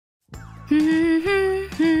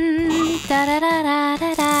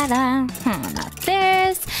Da-da-da-da-da-da-da. Not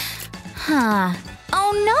this. Huh.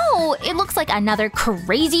 Oh no! It looks like another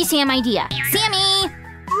crazy Sam idea. Sammy!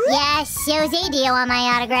 Yes, Susie, do you want my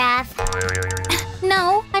autograph?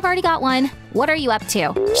 No, I've already got one. What are you up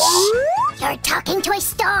to? Shh! You're talking to a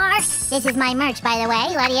star! This is my merch, by the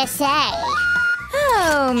way. What do you say?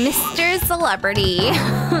 Oh, Mr. Celebrity.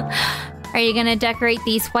 Are you gonna decorate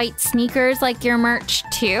these white sneakers like your merch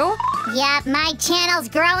too? Yep, my channel's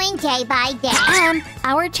growing day by day.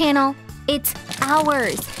 Our channel, it's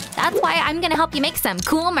ours. That's why I'm gonna help you make some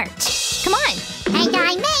cool merch. Come on. And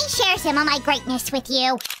I may share some of my greatness with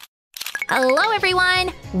you. Hello,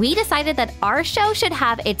 everyone! We decided that our show should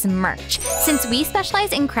have its merch. Since we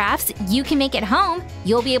specialize in crafts you can make at home,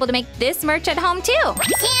 you'll be able to make this merch at home too.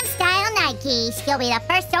 Sam Style Nikes. You'll be the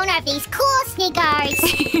first owner of these cool sneakers.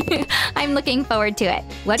 I'm looking forward to it.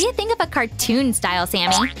 What do you think of a cartoon style,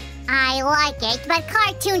 Sammy? I like it, but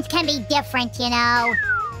cartoons can be different, you know.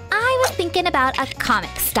 I was thinking about a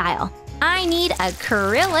comic style. I need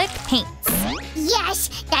acrylic paints.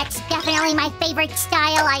 Yes, that's definitely my favorite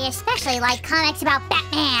style. I especially like comics about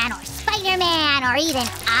Batman or Spider-Man or even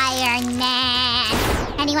Iron Man.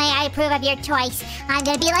 Anyway, I approve of your choice. I'm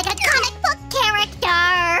gonna be like a comic book character.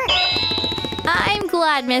 I'm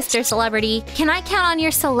glad, Mr. Celebrity. Can I count on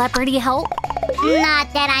your celebrity help?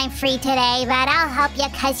 Not that I'm free today, but I'll help you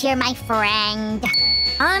because you're my friend.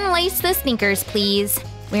 Unlace the sneakers, please.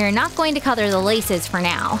 We're not going to color the laces for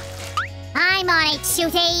now. I'm on it,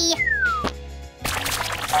 Susie.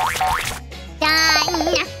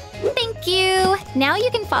 Done. Thank you. Now you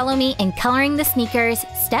can follow me in coloring the sneakers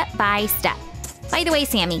step by step. By the way,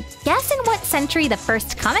 Sammy, guess in what century the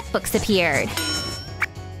first comic books appeared?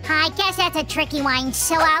 I guess that's a tricky one,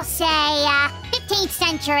 so I'll say 15th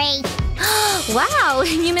century. Wow,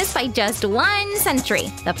 you missed by just 1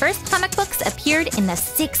 century. The first comic books appeared in the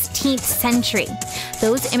 16th century.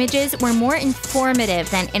 Those images were more informative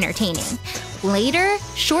than entertaining. Later,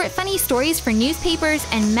 short, funny stories for newspapers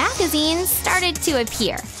and magazines started to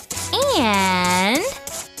appear. And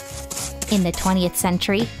in the 20th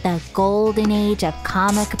century, the golden age of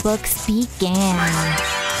comic books began.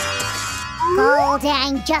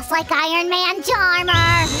 Golden, just like Iron Man's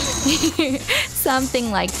armor.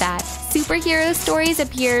 Something like that. Superhero stories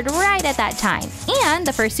appeared right at that time. And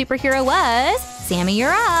the first superhero was… Sammy,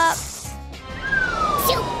 you're up!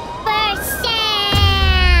 Super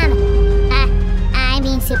Sam! I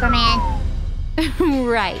mean Superman.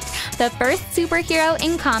 Right. The first superhero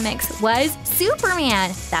in comics was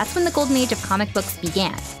Superman. That's when the golden age of comic books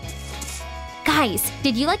began. Guys,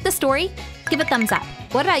 did you like the story? Give a thumbs up.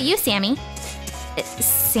 What about you, Sammy?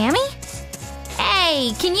 Sammy?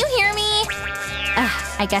 Hey, can you hear me?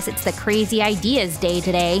 I guess it's the crazy ideas day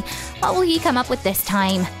today. What will he come up with this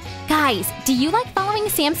time? Guys, do you like following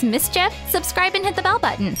Sam's mischief? Subscribe and hit the bell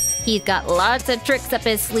button. He's got lots of tricks up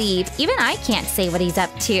his sleeve. Even I can't say what he's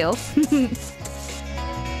up to.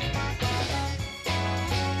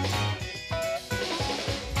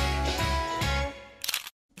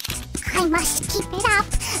 I must keep it up,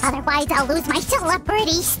 otherwise I'll lose my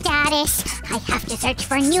celebrity status. I have to search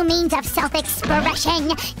for new means of self-expression.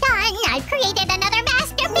 Done! I've created another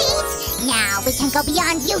masterpiece! Now we can go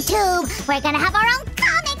beyond YouTube. We're gonna have our own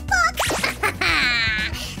comic book!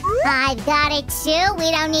 I've got it, Sue.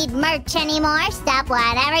 We don't need merch anymore. Stop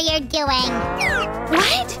whatever you're doing.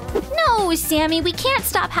 What? No, Sammy, we can't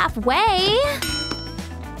stop halfway.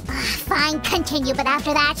 Fine, continue, but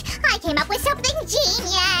after that, I came up with something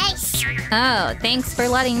genius! Oh, thanks for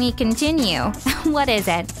letting me continue. What is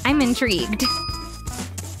it? I'm intrigued.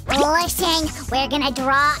 Listen, we're gonna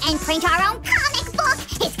draw and print our own comic book!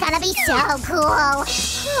 It's gonna be so cool!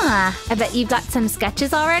 Huh, I bet you've got some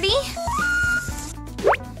sketches already?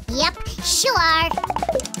 Yep, sure!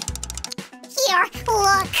 Here,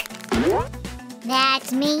 look!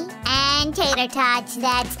 That's me and Tater Tots.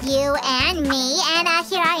 That's you and me. And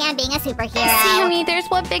here I am being a superhero. Sammy, there's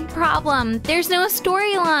one big problem. There's no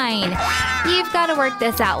storyline. You've got to work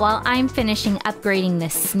this out while I'm finishing upgrading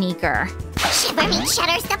this sneaker. Shiver me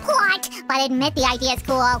shudders the plot, but admit the idea's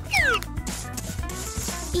cool.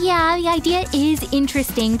 Yeah, the idea is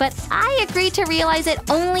interesting, but I agree to realize it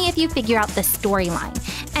only if you figure out the storyline.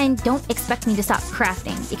 And don't expect me to stop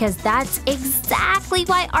crafting, because that's exactly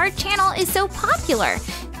why our channel is so popular.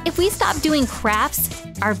 If we stop doing crafts,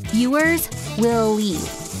 our viewers will leave.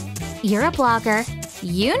 You're a blogger.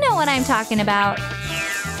 You know what I'm talking about.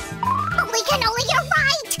 Holy cannoli, you're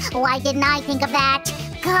right! Why didn't I think of that?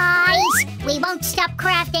 Guys, we won't stop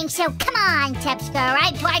crafting, so come on,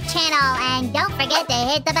 subscribe to our channel, and don't forget to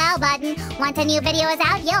hit the bell button. Once a new video is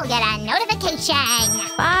out, you'll get a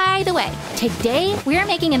notification. By the way, way, today we're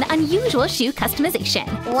making an unusual shoe customization.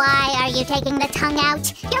 Why are you taking the tongue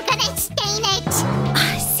out? You're gonna stain it!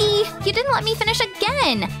 See, you didn't let me finish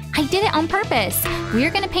again. I did it on purpose. We're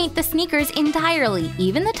gonna paint the sneakers entirely,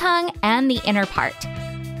 even the tongue and the inner part.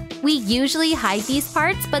 We usually hide these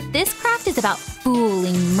parts, but this craft is about full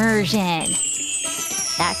immersion.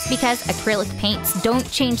 That's because acrylic paints don't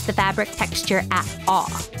change the fabric texture at all.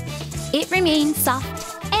 It remains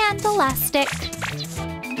soft and elastic.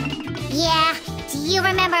 Yeah, do you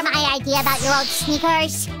remember my idea about your old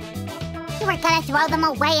sneakers? You were gonna throw them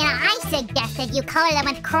away and I suggested you color them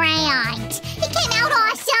with crayons. It came out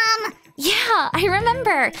awesome! Yeah, I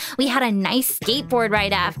remember. We had a nice skateboard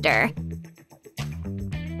right after.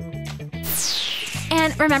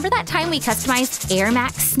 And remember that time we customized Air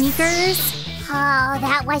Max sneakers? Oh,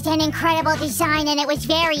 that was an incredible design and it was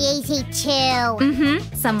very easy too.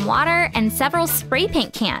 Some water and several spray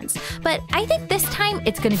paint cans. But I think this time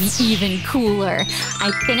it's gonna be even cooler.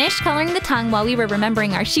 I finished coloring the tongue while we were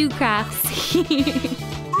remembering our shoe crafts.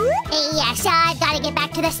 Yes, I've gotta get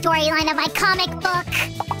back to the storyline of my comic book.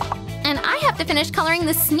 And I have to finish coloring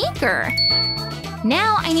the sneaker.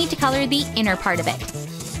 Now I need to color the inner part of it.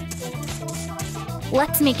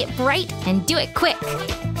 Let's make it bright and do it quick.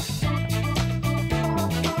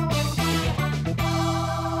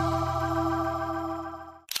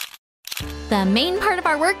 The main part of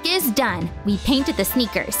our work is done. We painted the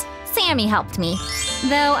sneakers. Sammy helped me.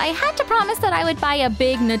 Though I had to promise that I would buy a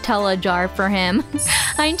big Nutella jar for him.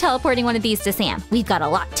 I'm teleporting one of these to Sam. We've got a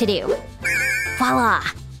lot to do. Voila!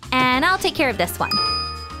 And I'll take care of this one.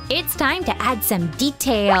 It's time to add some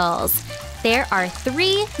details. There are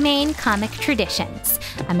 3 main comic traditions: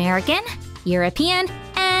 American, European,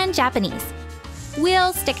 and Japanese.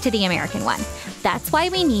 We'll stick to the American one. That's why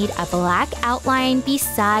we need a black outline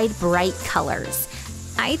beside bright colors.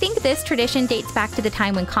 I think this tradition dates back to the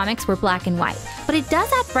time when comics were black and white, but it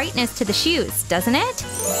does add brightness to the shoes, doesn't it?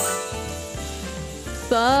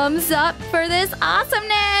 Thumbs up for this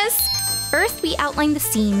awesomeness! First, we outline the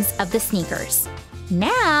seams of the sneakers.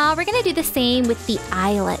 Now, we're gonna do the same with the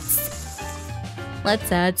eyelets.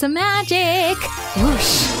 Let's add some magic!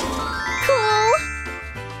 Whoosh! Cool!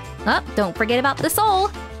 Oh, don't forget about the sole.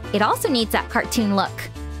 It also needs that cartoon look.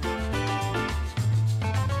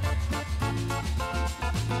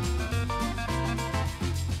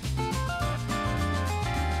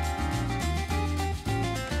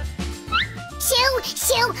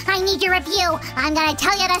 Shoo, I need your review. I'm gonna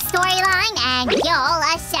tell you the storyline and you'll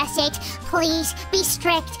assess it. Please be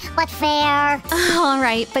strict but fair. All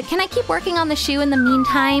right, but can I keep working on the shoe in the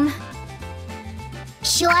meantime?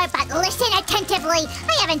 Sure, but listen attentively.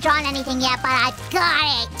 I haven't drawn anything yet, but I've got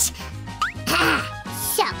it.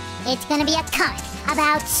 So, it's gonna be a comic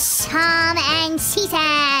about Sam and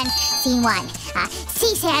Season. Scene 1.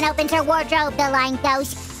 Season opens her wardrobe. The line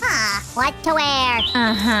goes, what to wear?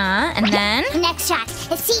 And then? Next shot.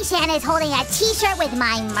 Season is holding a t-shirt with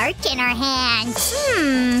my merch in her hand.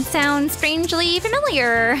 Sounds strangely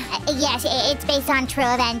familiar. Yes, it's based on true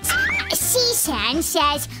events. Season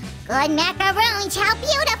says, "Good macaroons, how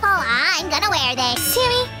beautiful! I'm gonna wear this."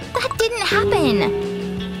 Sammy, that didn't happen.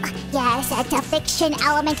 Yes, it's a fiction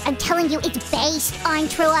element. I'm telling you, it's based on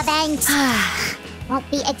true events. Won't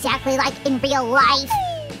be exactly like in real life.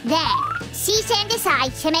 Then, Season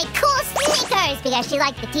decides to make cool sneakers because she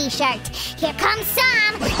liked the t-shirt. Here comes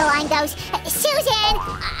Sam. The line goes, Season,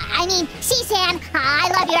 I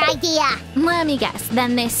love your idea. Let me guess.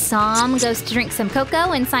 Then this Sam goes to drink some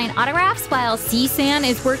cocoa and sign autographs while Season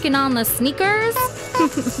is working on the sneakers?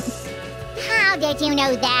 How did you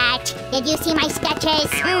know that? Did you see my sketches?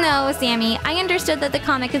 No, Sammy. I understood that the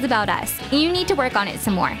comic is about us. You need to work on it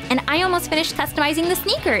some more. And I almost finished customizing the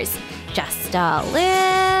sneakers. Just a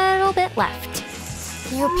little bit left.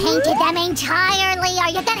 You painted them entirely. Are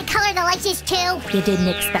you gonna color the laces too? You didn't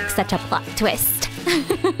expect such a plot twist.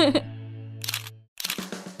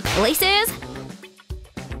 Laces?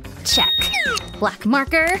 Check. Black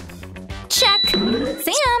marker? Check.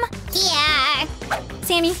 Sam! Here.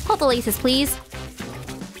 Sammy, hold the laces, please.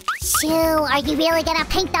 Shoo, are you really gonna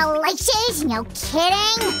paint the laces? No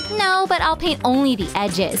kidding? No, but I'll paint only the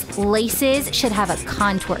edges. Laces should have a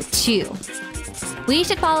contour too. We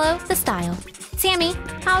should follow the style. Sammy,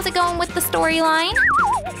 how's it going with the storyline?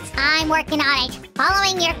 I'm working on it.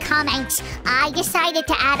 Following your comments, I decided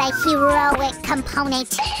to add a heroic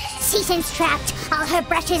component. Season's trapped. All her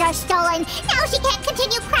brushes are stolen. Now she can't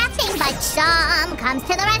continue crafting, but Sam comes to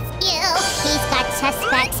the rescue. He's got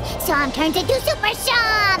suspects. Sam turns into Super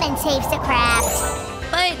Sam and saves the craft.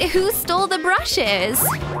 But who stole the brushes?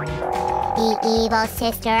 The evil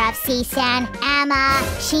sister of Csan, Emma.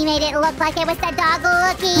 She made it look like it was the dog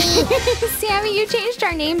Lookie. Sammy, you changed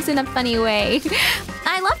our names in a funny way.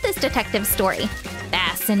 I love this detective story.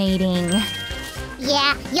 Fascinating.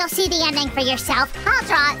 Yeah, you'll see the ending for yourself. I'll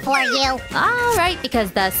draw it for you. All right,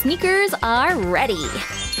 because the sneakers are ready.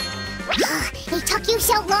 It took you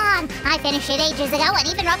so long. I finished it ages ago and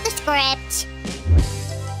even wrote the script.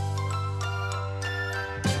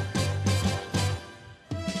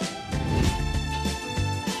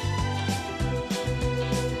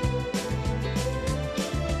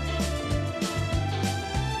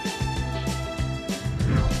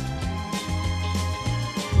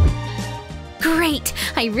 Great!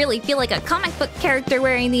 I really feel like a comic book character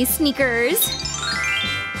wearing these sneakers.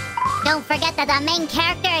 Don't forget that the main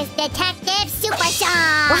character is Detective Super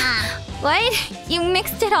Sam. What? You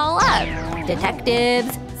mixed it all up.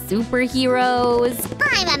 Detectives, superheroes.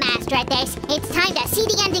 I'm a master at this. It's time to see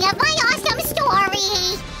the ending of my awesome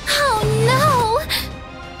story. Oh no!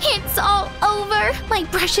 It's all over. My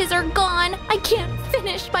brushes are gone. I can't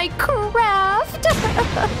finish my craft.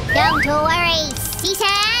 Don't worry,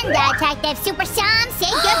 Csan. Detective Super Sam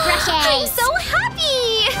saved your brushes. I'm so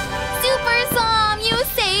happy! Super Sam, you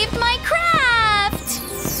saved my craft!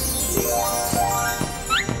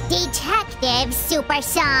 Detective Super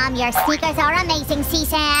Sam, your sneakers are amazing,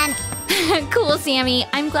 Csan. Cool, Sammy.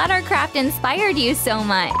 I'm glad our craft inspired you so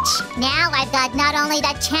much. Now I've got not only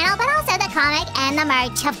the channel, but also the comic and the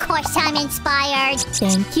merch. Of course, I'm inspired.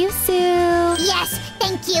 Thank you, Sue. Yes,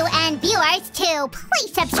 thank you, and viewers too.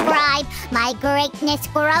 Please subscribe. My greatness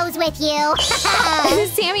grows with you.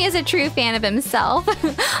 Sammy is a true fan of himself.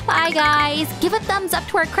 Bye, guys. Give a thumbs up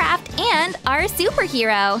to our craft and our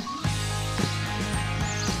superhero.